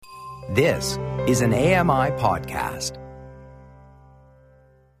This is an AMI podcast.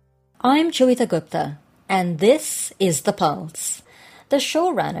 I'm Joeita Gupta, and this is The Pulse. The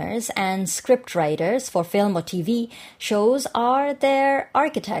showrunners and scriptwriters for film or TV shows are their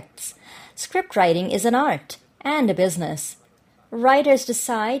architects. Scriptwriting is an art and a business. Writers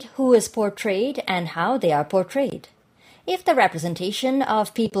decide who is portrayed and how they are portrayed. If the representation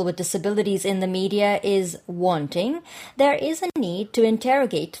of people with disabilities in the media is wanting, there is a need to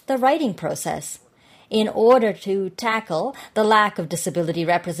interrogate the writing process. In order to tackle the lack of disability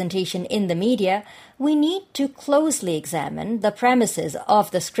representation in the media, we need to closely examine the premises of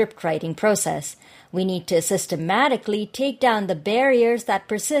the scriptwriting process. We need to systematically take down the barriers that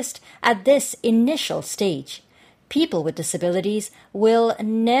persist at this initial stage. People with disabilities will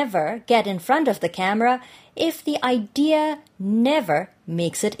never get in front of the camera if the idea never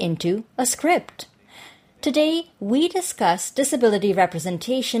makes it into a script. Today, we discuss disability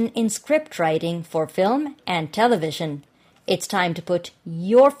representation in scriptwriting for film and television. It's time to put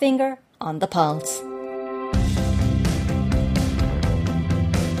your finger on the pulse.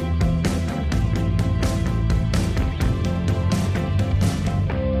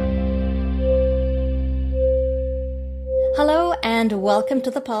 Hello and welcome to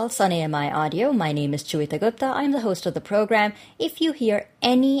The Pulse on AMI Audio. My name is Joeita Gupta. I'm the host of the program. If you hear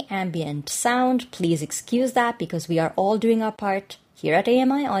any ambient sound, please excuse that because we are all doing our part here at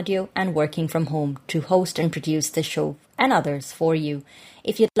AMI Audio and working from home to host and produce this show and others for you.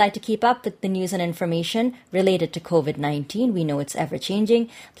 If you'd like to keep up with the news and information related to COVID-19, we know it's ever-changing,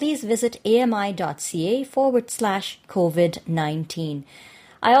 please visit ami.ca/COVID-19.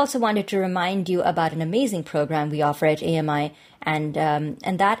 I also wanted to remind you about an amazing program we offer at AMI, and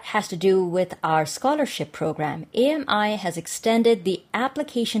that has to do with our scholarship program. AMI has extended the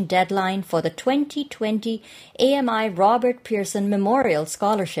application deadline for the 2020 AMI Robert Pearson Memorial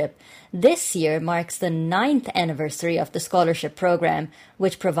Scholarship. This year marks the 9th anniversary of the scholarship program,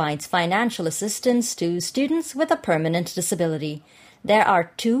 which provides financial assistance to students with a permanent disability. There are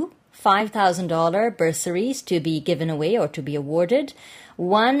two $5,000 bursaries to be given away or to be awarded,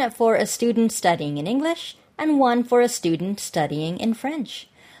 one for a student studying in English and one for a student studying in French.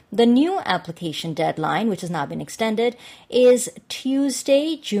 The new application deadline, which has now been extended, is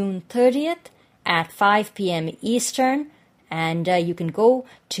Tuesday, June 30th at 5 p.m. Eastern, and you can go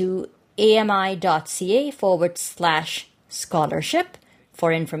to ami.ca/scholarship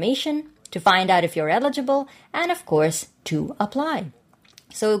for information, to find out if you're eligible, and of course, to apply.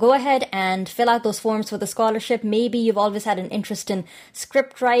 So go ahead and fill out those forms for the scholarship. Maybe you've always had an interest in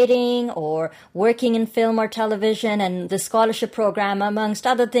script writing or working in film or television, and the scholarship program, amongst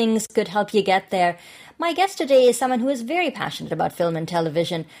other things, could help you get there. My guest today is someone who is very passionate about film and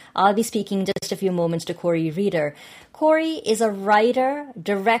television. I'll be speaking in just a few moments to Corey Reeder. Corey is a writer,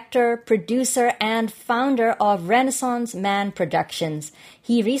 director, producer, and founder of Renaissance Man Productions.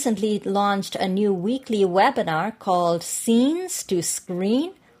 He recently launched a new weekly webinar called Scenes to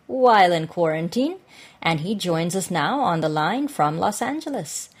Screen while in quarantine, and he joins us now on the line from Los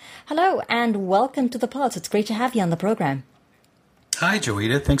Angeles. Hello, and welcome to The Pulse. It's great to have you on the program. Hi,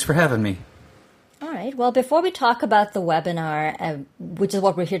 Joeita. Thanks for having me. All right. Well, before we talk about the webinar, which is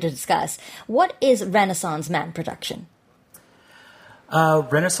what we're here to discuss, what is Renaissance Man Production?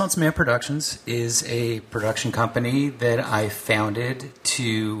 Renaissance Man Productions is a production company that I founded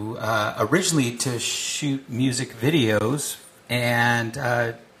to originally to shoot music videos and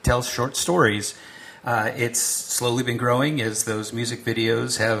tell short stories. It's slowly been growing as those music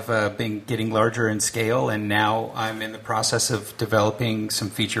videos have been getting larger in scale, and now I'm in the process of developing some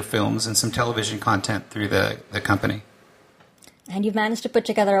feature films and some television content through the company. And you've managed to put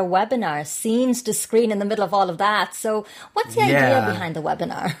together a webinar, Scenes to Screen, in the middle of all of that. So what's the idea behind the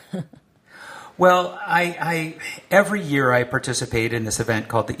webinar? Well, I every year I participate in this event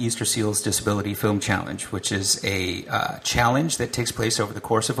called the Easter Seals Disability Film Challenge, which is a challenge that takes place over the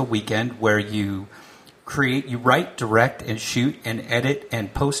course of a weekend where you write, direct, and shoot, and edit,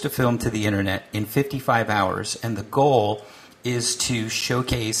 and post a film to the internet in 55 hours. And the goal is to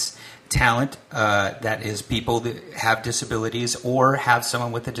showcase talent that is people that have disabilities or have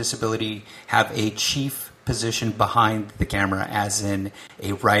someone with a disability have a chief position behind the camera, as in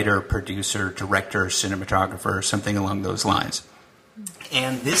a writer, producer, director, cinematographer, something along those lines.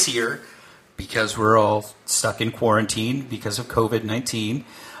 And this year, because we're all stuck in quarantine because of COVID-19,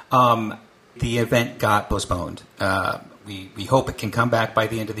 the event got postponed. We hope it can come back by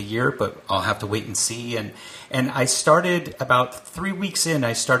the end of the year, but I'll have to wait and see. And I started about 3 weeks in,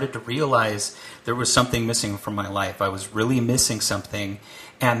 I started to realize there was something missing from my life. I was really missing something,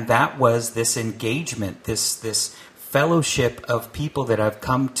 and that was this engagement, this fellowship of people that I've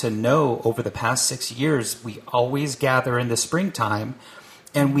come to know over the past 6 years. We always gather in the springtime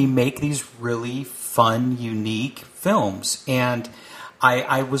and we make these really fun, unique films. And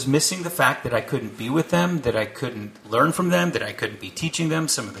I was missing the fact that I couldn't be with them, that I couldn't learn from them, that I couldn't be teaching them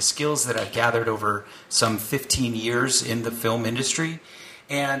some of the skills that I've gathered over some 15 years in the film industry.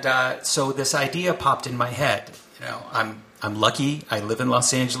 And so this idea popped in my head. I'm lucky. I live in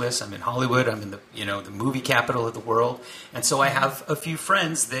Los Angeles. I'm in Hollywood. I'm in the movie capital of the world. And so I have a few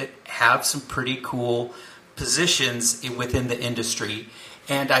friends that have some pretty cool positions within the industry.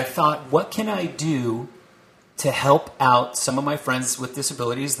 And I thought, what can I do to help out some of my friends with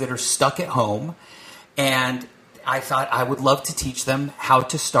disabilities that are stuck at home? And I thought I would love to teach them how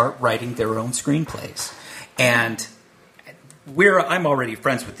to start writing their own screenplays. And I'm already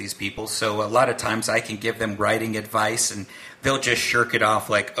friends with these people, so a lot of times I can give them writing advice and they'll just shirk it off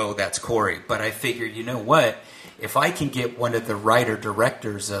like, oh, that's Corey. But I figured, you know what? If I can get one of the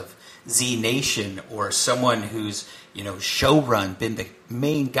writer-directors of Z Nation or someone who's, showrun, been the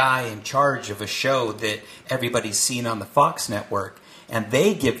main guy in charge of a show that everybody's seen on the Fox network, and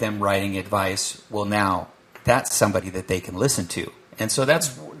they give them writing advice, well, now that's somebody that they can listen to. And so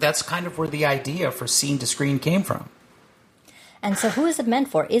that's kind of where the idea for Scene to Screen came from. And so who is it meant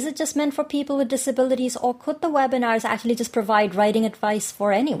for? Is it just meant for people with disabilities, or could the webinars actually just provide writing advice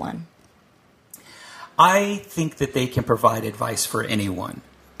for anyone? I think that they can provide advice for anyone.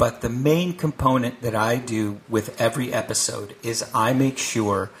 But the main component that I do with every episode is I make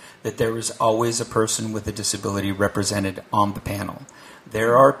sure that there is always a person with a disability represented on the panel.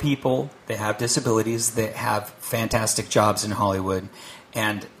 There are people that have disabilities that have fantastic jobs in Hollywood,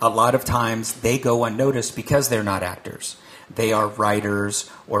 and a lot of times they go unnoticed because they're not actors. They are writers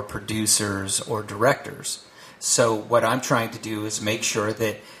or producers or directors. So what I'm trying to do is make sure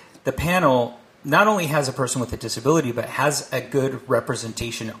that the panel not only has a person with a disability, but has a good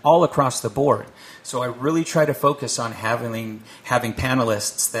representation all across the board. So I really try to focus on having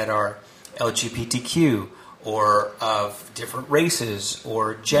panelists that are LGBTQ or of different races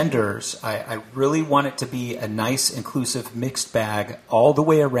or genders. I really want it to be a nice, inclusive, mixed bag all the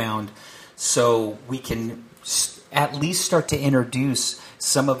way around, so we can at least start to introduce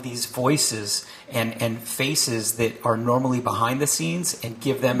some of these voices and faces that are normally behind the scenes and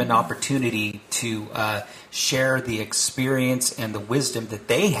give them an opportunity to share the experience and the wisdom that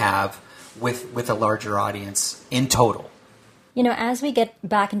they have with a larger audience in total. As we get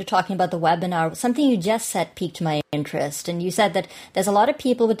back into talking about the webinar, something you just said piqued my interest. And you said that there's a lot of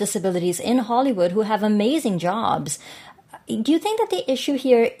people with disabilities in Hollywood who have amazing jobs. Do you think that the issue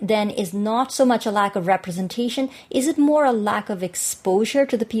here then is not so much a lack of representation? Is it more a lack of exposure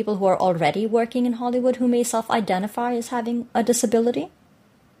to the people who are already working in Hollywood who may self-identify as having a disability?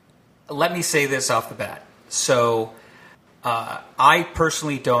 Let me say this off the bat. So I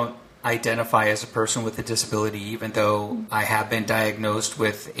personally don't identify as a person with a disability, even though I have been diagnosed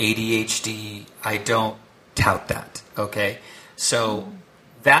with ADHD. I don't tout that, okay? So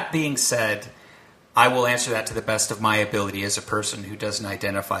that being said, I will answer that to the best of my ability as a person who doesn't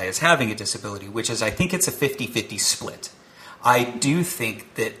identify as having a disability, which is, I think it's a 50-50 split. I do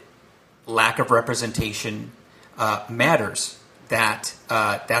think that lack of representation matters. That's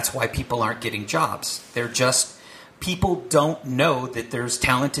why people aren't getting jobs. People don't know that there's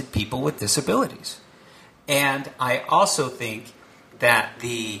talented people with disabilities. And I also think that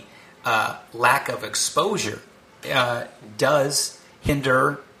the lack of exposure does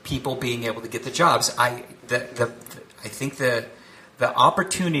hinder people being able to get the jobs. I think the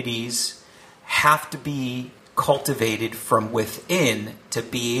opportunities have to be cultivated from within to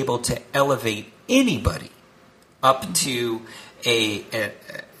be able to elevate anybody up to a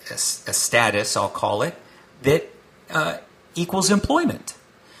status, I'll call it, that equals employment.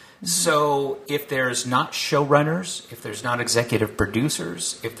 So if there's not showrunners, if there's not executive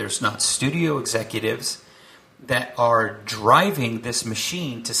producers, if there's not studio executives that are driving this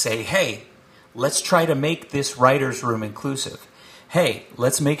machine to say, hey, let's try to make this writer's room inclusive. Hey,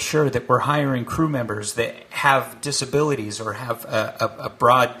 let's make sure that we're hiring crew members that have disabilities or have a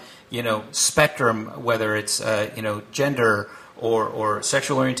broad, spectrum, whether it's, gender or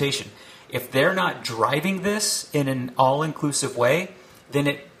sexual orientation. If they're not driving this in an all-inclusive way, then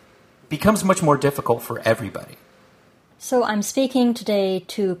it becomes much more difficult for everybody. So I'm speaking today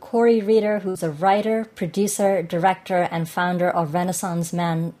to Corey Reeder, who's a writer, producer, director, and founder of Renaissance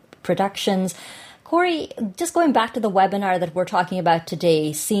Man Productions. Corey, just going back to the webinar that we're talking about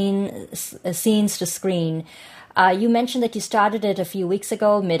today, Scenes to Screen, you mentioned that you started it a few weeks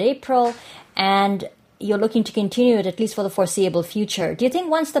ago, mid-April, and you're looking to continue it at least for the foreseeable future. Do you think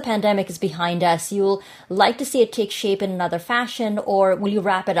once the pandemic is behind us, you'll like to see it take shape in another fashion, or will you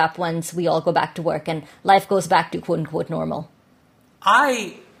wrap it up once we all go back to work and life goes back to quote-unquote normal?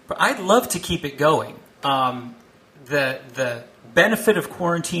 I'd love to keep it going. The benefit of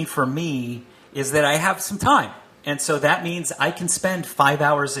quarantine for me is that I have some time. And so that means I can spend 5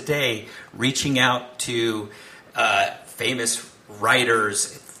 hours a day reaching out to famous writers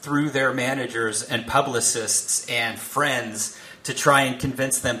through their managers and publicists and friends to try and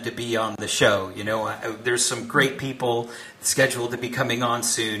convince them to be on the show. You know, there's some great people scheduled to be coming on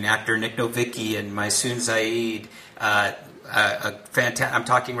soon. Actor Nick Novicki and Maysoon Zaid. I'm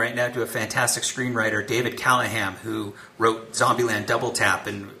talking right now to a fantastic screenwriter, David Callahan, who wrote Zombieland Double Tap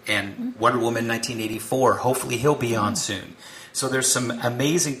and Wonder Woman 1984. Hopefully he'll be on soon. So there's some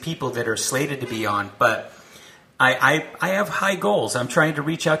amazing people that are slated to be on, but I have high goals. I'm trying to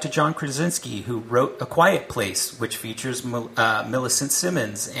reach out to John Krasinski, who wrote A Quiet Place, which features Millicent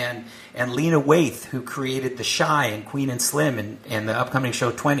Simmons, and Lena Waithe, who created The Shy and Queen and Slim and the upcoming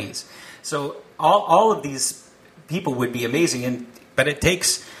show 20s. So all of these people would be amazing, but it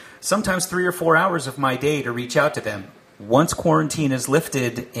takes sometimes 3 or 4 hours of my day to reach out to them. Once quarantine is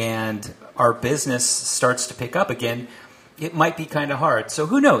lifted and our business starts to pick up again, it might be kind of hard. So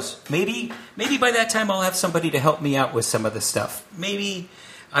who knows? Maybe by that time I'll have somebody to help me out with some of the stuff. Maybe,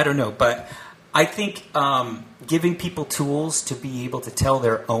 I don't know. But I think giving people tools to be able to tell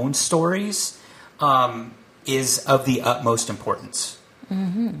their own stories is of the utmost importance.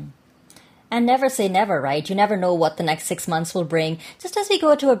 Mm-hmm. And never say never, right? You never know what the next 6 months will bring. Just as we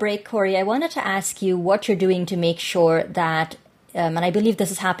go to a break, Corey, I wanted to ask you what you're doing to make sure that, and I believe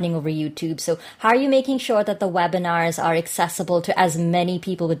this is happening over YouTube, so how are you making sure that the webinars are accessible to as many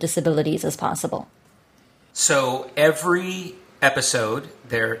people with disabilities as possible? So every episode,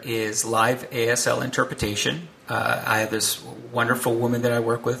 there is live ASL interpretation. I have this wonderful woman that I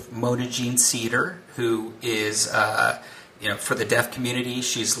work with, Mona Jean Cedar, who is... for the deaf community,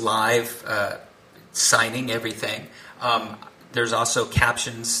 she's live signing everything. There's also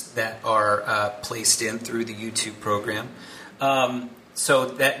captions that are placed in through the YouTube program. So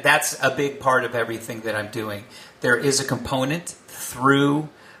that's a big part of everything that I'm doing. There is a component through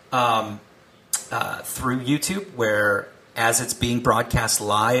YouTube where, as it's being broadcast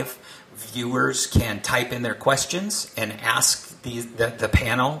live, viewers can type in their questions and ask the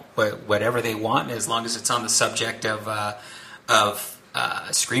panel whatever they want, as long as it's on the subject of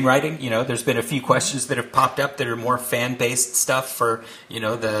screenwriting. You know, there's been a few questions that have popped up that are more fan-based stuff for,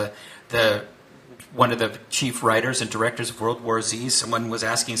 the one of the chief writers and directors of World War Z. Someone was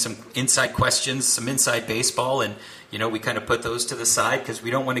asking some inside questions, some inside baseball, and we kind of put those to the side because we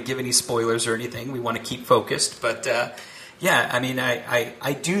don't want to give any spoilers or anything. We want to keep focused, but. Yeah, I mean,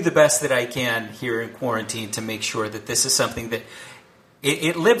 I do the best that I can here in quarantine to make sure that this is something that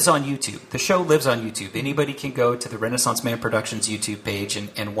it lives on YouTube. The show lives on YouTube. Anybody can go to the Renaissance Man Productions YouTube page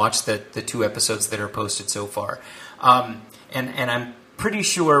and watch the 2 episodes that are posted so far. And I'm pretty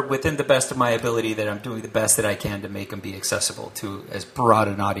sure within the best of my ability that I'm doing the best that I can to make them be accessible to as broad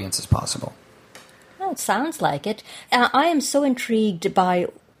an audience as possible. Oh, it sounds like it. I am so intrigued by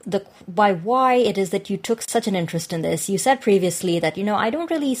why it is that you took such an interest in this. You said previously that, I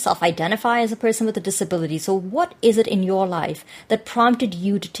don't really self-identify as a person with a disability. So what is it in your life that prompted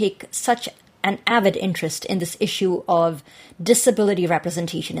you to take such an avid interest in this issue of disability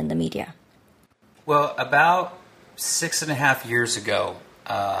representation in the media? Well, about 6.5 years ago,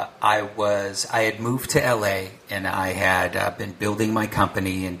 I had moved to LA and I had been building my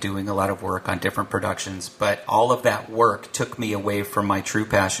company and doing a lot of work on different productions, but all of that work took me away from my true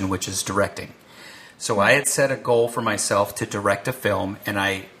passion, which is directing. So I had set a goal for myself to direct a film, and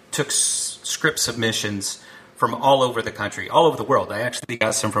I took script submissions from all over the country, all over the world. I actually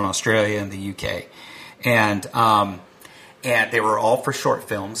got some from Australia and the UK. And they were all for short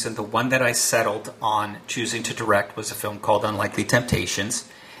films, and the one that I settled on choosing to direct was a film called Unlikely Temptations,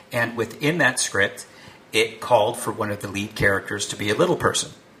 and within that script, it called for one of the lead characters to be a little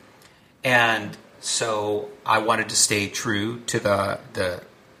person. And so I wanted to stay true to the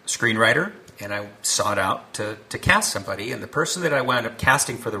screenwriter, and I sought out to cast somebody, and the person that I wound up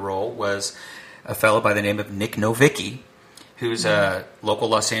casting for the role was a fellow by the name of Nick Novicki, who's a local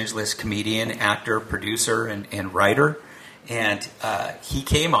Los Angeles comedian, actor, producer, and writer. And he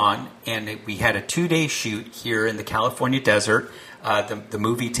came on, and we had a 2-day shoot here in the California desert. The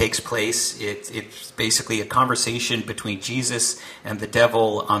movie takes place. It's basically a conversation between Jesus and the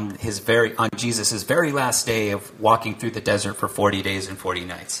devil on Jesus' very last day of walking through the desert for 40 days and 40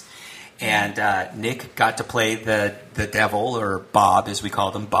 nights. And Nick got to play the devil, or Bob, as we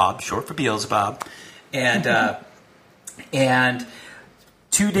call him, Bob, short for Beelzebub. And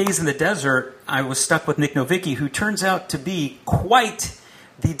 2 days in the desert, I was stuck with Nick Novicki, who turns out to be quite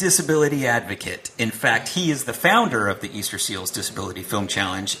the disability advocate. In fact, he is the founder of the Easter Seals Disability Film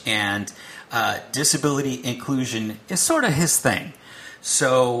Challenge, and disability inclusion is sort of his thing.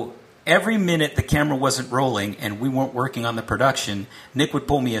 So every minute the camera wasn't rolling and we weren't working on the production, Nick would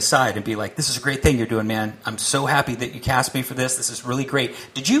pull me aside and be like, "This is a great thing you're doing, man. I'm so happy that you cast me for this. This is really great.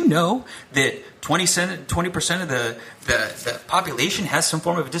 Did you know that 20% of the population has some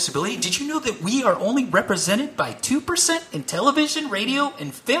form of a disability? Did you know that we are only represented by 2% in television, radio,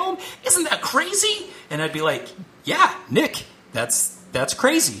 and film? Isn't that crazy?" And I'd be like, "Yeah, Nick, that's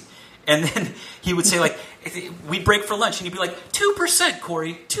crazy." And then he would say, like, we'd break for lunch, and he'd be like, 2%,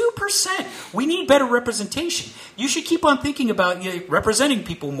 Corey, 2%. We need better representation. You should keep on thinking about representing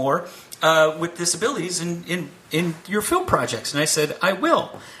people more with disabilities in your film projects. And I said, I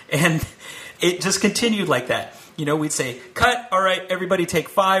will. And it just continued like that. We'd say, cut, all right, everybody take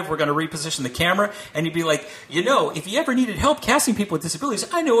 5, we're going to reposition the camera. And he'd be like, if you ever needed help casting people with disabilities,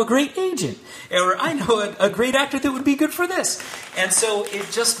 I know a great agent. Or I know a great actor that would be good for this. And so it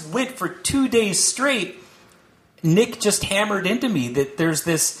just went for 2 days straight. Nick just hammered into me that there's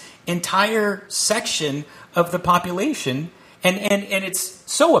this entire section of the population, and it's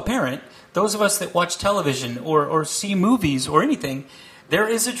so apparent, those of us that watch television or see movies or anything, there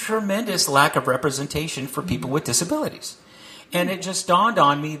is a tremendous lack of representation for people with disabilities. And it just dawned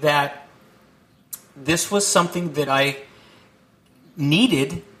on me that this was something that I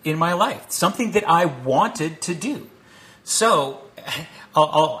needed in my life, something that I wanted to do. So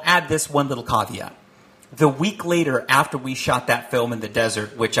I'll add this one little caveat. The week later, after we shot that film in the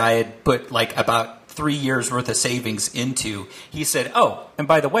desert, which I had put like about 3 years worth of savings into, he said, "Oh, and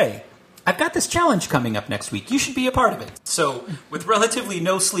by the way, I've got this challenge coming up next week. You should be a part of it." So with relatively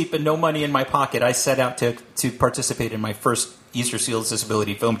no sleep and no money in my pocket, I set out to participate in my first Easter Seals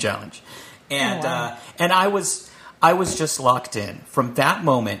Disability Film Challenge. And and I was just locked in. From that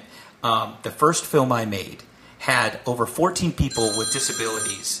moment, the first film I made had over 14 people with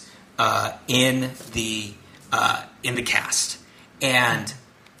disabilities in the cast. And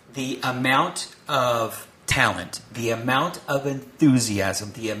the amount of talent, the amount of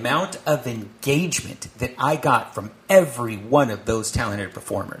enthusiasm, the amount of engagement that I got from every one of those talented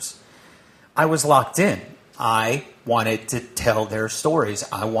performers, I was locked in. I wanted to tell their stories.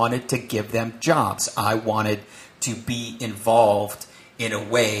 I wanted to give them jobs. I wanted to be involved in a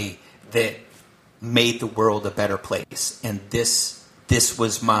way that made the world a better place. And this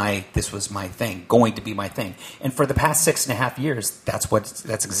was my thing, going to be my thing. And for the past 6.5 years,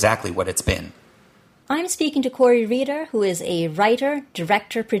 that's exactly what it's been. I'm speaking to Corey Reeder, who is a writer,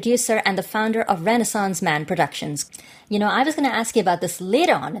 director, producer, and the founder of Renaissance Man Productions. I was going to ask you about this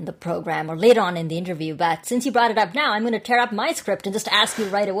later on in the program or later on in the interview, but since you brought it up now, I'm going to tear up my script and just ask you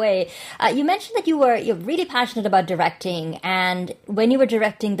right away. You mentioned that you're really passionate about directing, and when you were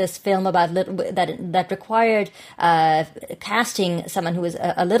directing this film about that required casting someone who was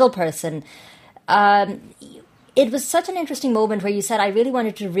a little person, it was such an interesting moment where you said, I really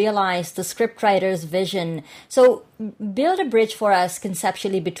wanted to realize the scriptwriter's vision. So build a bridge for us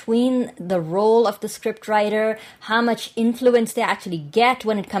conceptually between the role of the scriptwriter, how much influence they actually get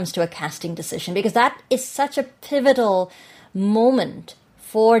when it comes to a casting decision, because that is such a pivotal moment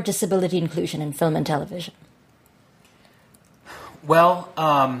for disability inclusion in film and television. Well,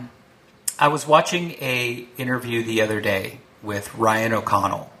 I was watching an interview the other day with Ryan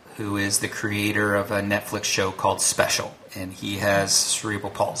O'Connell, who is the creator of a Netflix show called Special, and he has cerebral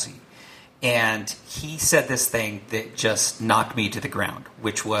palsy. And he said this thing that just knocked me to the ground,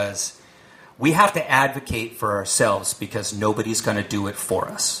 which was, we have to advocate for ourselves because nobody's going to do it for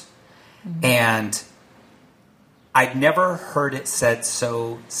us. Mm-hmm. And I'd never heard it said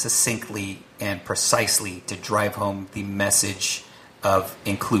so succinctly and precisely to drive home the message of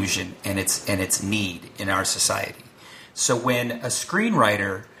inclusion and its need in our society. So when a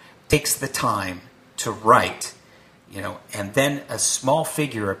screenwriter takes the time to write, and then a small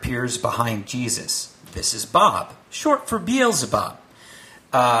figure appears behind Jesus. This is Bob, short for Beelzebub.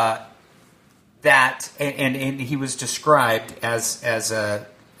 And he was described as a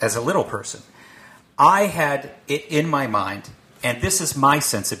little person. I had it in my mind, and this is my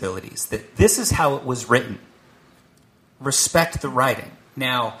sensibilities, that this is how it was written. Respect the writing.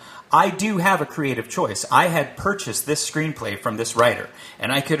 Now, I do have a creative choice. I had purchased this screenplay from this writer,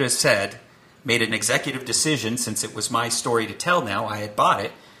 and I could have made an executive decision, since it was my story to tell now, I had bought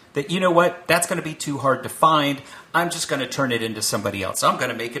it, that, you know what, that's going to be too hard to find. I'm just going to turn it into somebody else. I'm going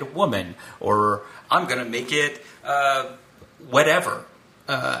to make it a woman, or I'm going to make it whatever.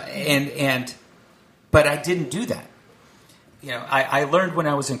 And But I didn't do that. I learned when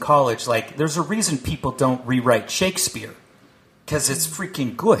I was in college, like, there's a reason people don't rewrite Shakespeare, because it's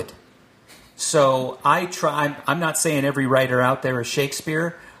freaking good. So I'm not saying every writer out there is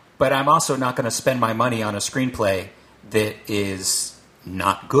Shakespeare, but I'm also not going to spend my money on a screenplay that is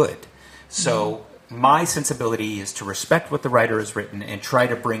not good. So my sensibility is to respect what the writer has written and try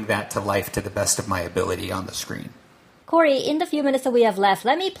to bring that to life to the best of my ability on the screen. Corey, in the few minutes that we have left,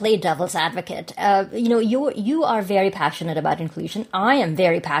 let me play devil's advocate. You are very passionate about inclusion. I am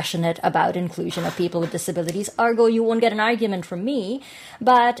very passionate about inclusion of people with disabilities. Ergo, you won't get an argument from me.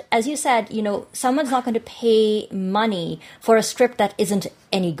 But as you said, someone's not going to pay money for a script that isn't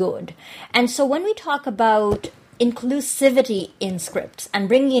any good. And so when we talk about inclusivity in scripts and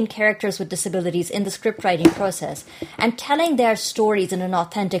bringing in characters with disabilities in the script writing process and telling their stories in an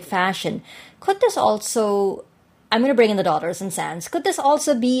authentic fashion, could this also... I'm going to bring in the dollars and cents. Could this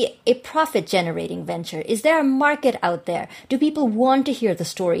also be a profit-generating venture? Is there a market out there? Do people want to hear the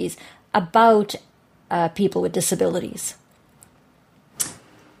stories about people with disabilities?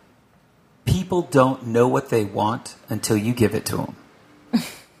 People don't know what they want until you give it to them.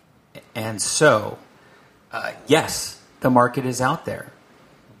 And so, yes, the market is out there,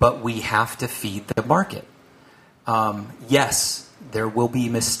 but we have to feed the market. Yes, there will be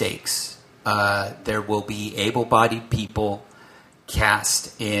mistakes. There will be able-bodied people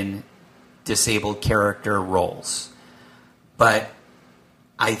cast in disabled character roles. But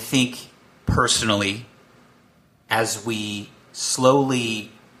I think, personally, as we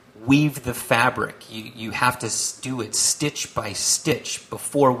slowly weave the fabric, you have to do it stitch by stitch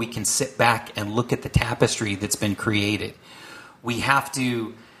before we can sit back and look at the tapestry that's been created. We have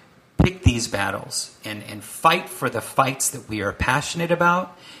to pick these battles and fight for the fights that we are passionate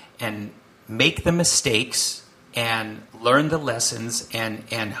about, and make the mistakes and learn the lessons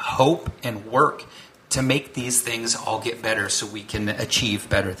and hope and work to make these things all get better so we can achieve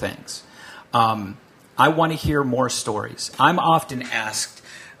better things. I want to hear more stories. I'm often asked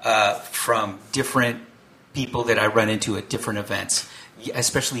from different people that I run into at different events,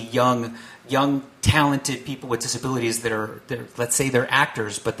 especially young, talented people with disabilities that are, let's say they're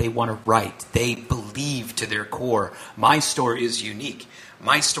actors, but they want to write. They believe to their core, my story is unique.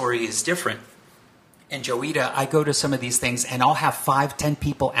 My story is different. And Joita, I go to some of these things and I'll have 5-10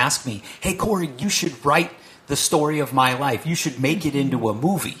 people ask me, hey, Corey, you should write the story of my life. You should make it into a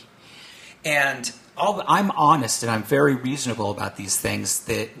movie. And I'm honest and I'm very reasonable about these things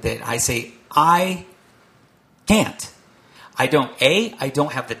that I say, I can't. I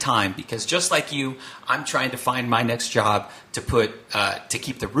don't have the time, because just like you, I'm trying to find my next job to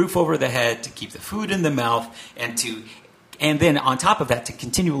keep the roof over the head, to keep the food in the mouth, and then on top of that, to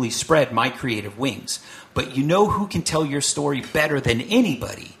continually spread my creative wings. But who can tell your story better than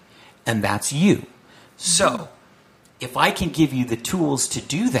anybody? And that's you. So if I can give you the tools to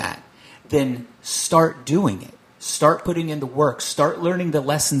do that, then start doing it. Start putting in the work. Start learning the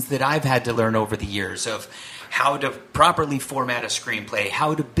lessons that I've had to learn over the years of how to properly format a screenplay,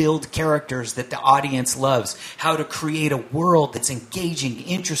 how to build characters that the audience loves, how to create a world that's engaging,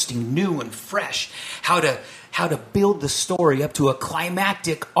 interesting, new, and fresh, how to build the story up to a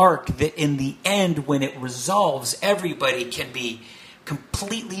climactic arc that in the end, when it resolves, everybody can be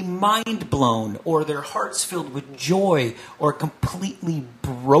completely mind blown, or their hearts filled with joy, or completely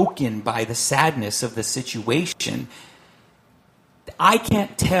broken by the sadness of the situation. I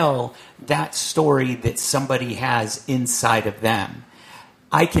can't tell that story that somebody has inside of them.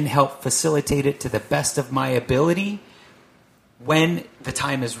 I can help facilitate it to the best of my ability when the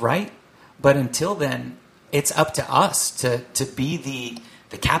time is right. But until then, it's up to us to be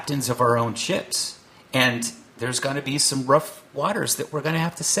the captains of our own ships. And there's going to be some rough waters that we're going to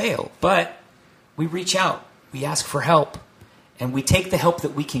have to sail. But we reach out, we ask for help, and we take the help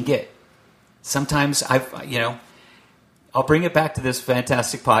that we can get. Sometimes I'll bring it back to this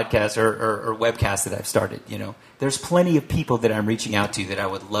fantastic podcast or webcast that I've started. There's plenty of people that I'm reaching out to that I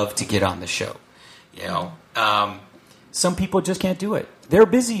would love to get on the show. Some people just can't do it. They're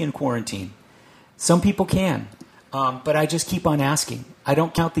busy in quarantine. Some people can. But I just keep on asking. I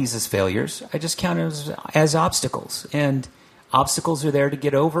don't count these as failures. I just count them as obstacles. And obstacles are there to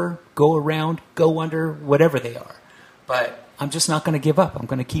get over, go around, go under, whatever they are. But I'm just not going to give up. I'm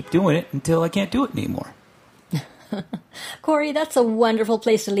going to keep doing it until I can't do it anymore. Corey, that's a wonderful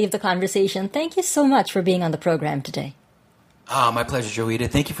place to leave the conversation. Thank you so much for being on the program today. My pleasure, Joita.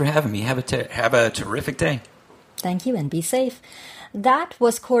 Thank you for having me. Have a terrific day. Thank you, and be safe. That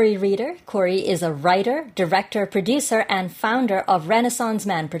was Corey Reeder. Corey is a writer, director, producer, and founder of Renaissance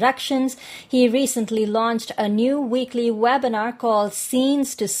Man Productions. He recently launched a new weekly webinar called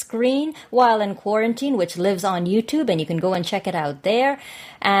Scenes to Screen While in Quarantine, which lives on YouTube, and you can go and check it out there.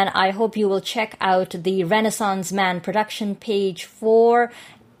 And I hope you will check out the Renaissance Man Production page for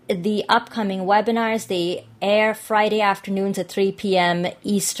the upcoming webinars. They air Friday afternoons at 3 p.m.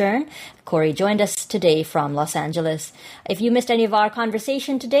 Eastern. Corey joined us today from Los Angeles. If you missed any of our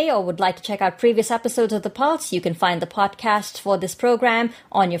conversation today or would like to check out previous episodes of The Pulse, you can find the podcast for this program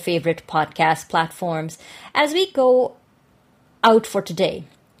on your favorite podcast platforms. As we go out for today,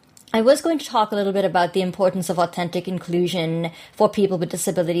 I was going to talk a little bit about the importance of authentic inclusion for people with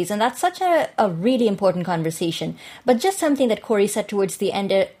disabilities, and that's such a really important conversation. But just something that Corey said towards the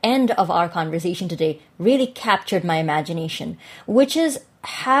end of our conversation today really captured my imagination, which is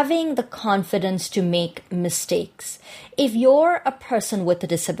having the confidence to make mistakes. If you're a person with a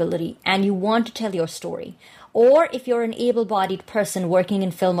disability and you want to tell your story, or if you're an able-bodied person working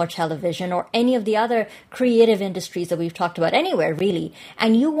in film or television or any of the other creative industries that we've talked about, anywhere really,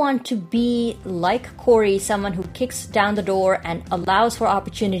 and you want to be like Corey, someone who kicks down the door and allows for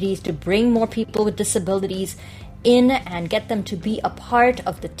opportunities to bring more people with disabilities in and get them to be a part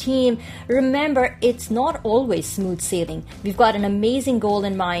of the team, remember, it's not always smooth sailing. We've got an amazing goal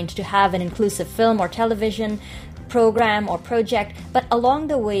in mind to have an inclusive film or television program or project, but along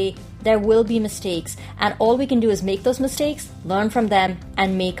the way there will be mistakes, and all we can do is make those mistakes, learn from them,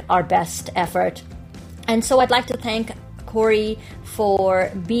 and make our best effort. And so I'd like to thank Corey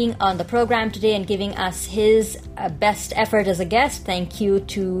for being on the program today and giving us his best effort as a guest. Thank you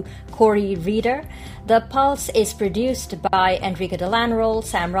to Corey Reeder. The Pulse is produced by Enrica Delanroll.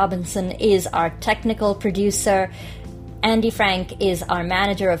 Sam Robinson is our technical producer. Andy Frank is our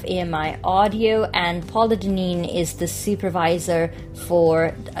manager of AMI Audio, and Paula Deneen is the supervisor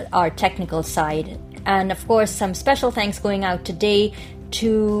for our technical side. And of course, some special thanks going out today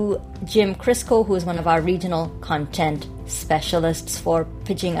to Jim Crisco, who is one of our regional content specialists, for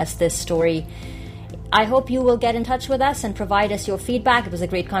pitching us this story. I hope you will get in touch with us and provide us your feedback. It was a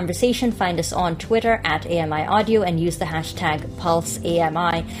great conversation. Find us on Twitter at AMI Audio and use the hashtag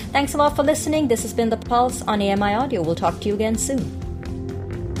PulseAMI. Thanks a lot for listening. This has been The Pulse on AMI Audio. We'll talk to you again soon.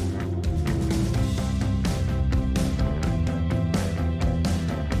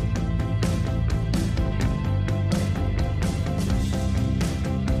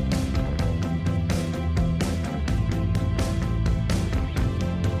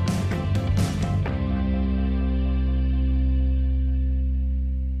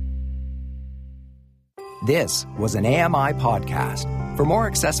 This was an AMI podcast. For more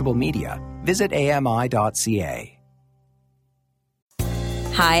accessible media, visit ami.ca.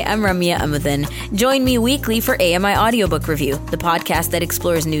 Hi, I'm Ramya Amudan. Join me weekly for AMI Audiobook Review, the podcast that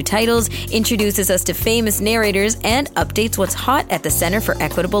explores new titles, introduces us to famous narrators, and updates what's hot at the Center for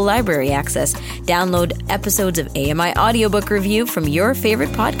Equitable Library Access. Download episodes of AMI Audiobook Review from your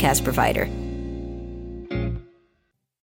favorite podcast provider.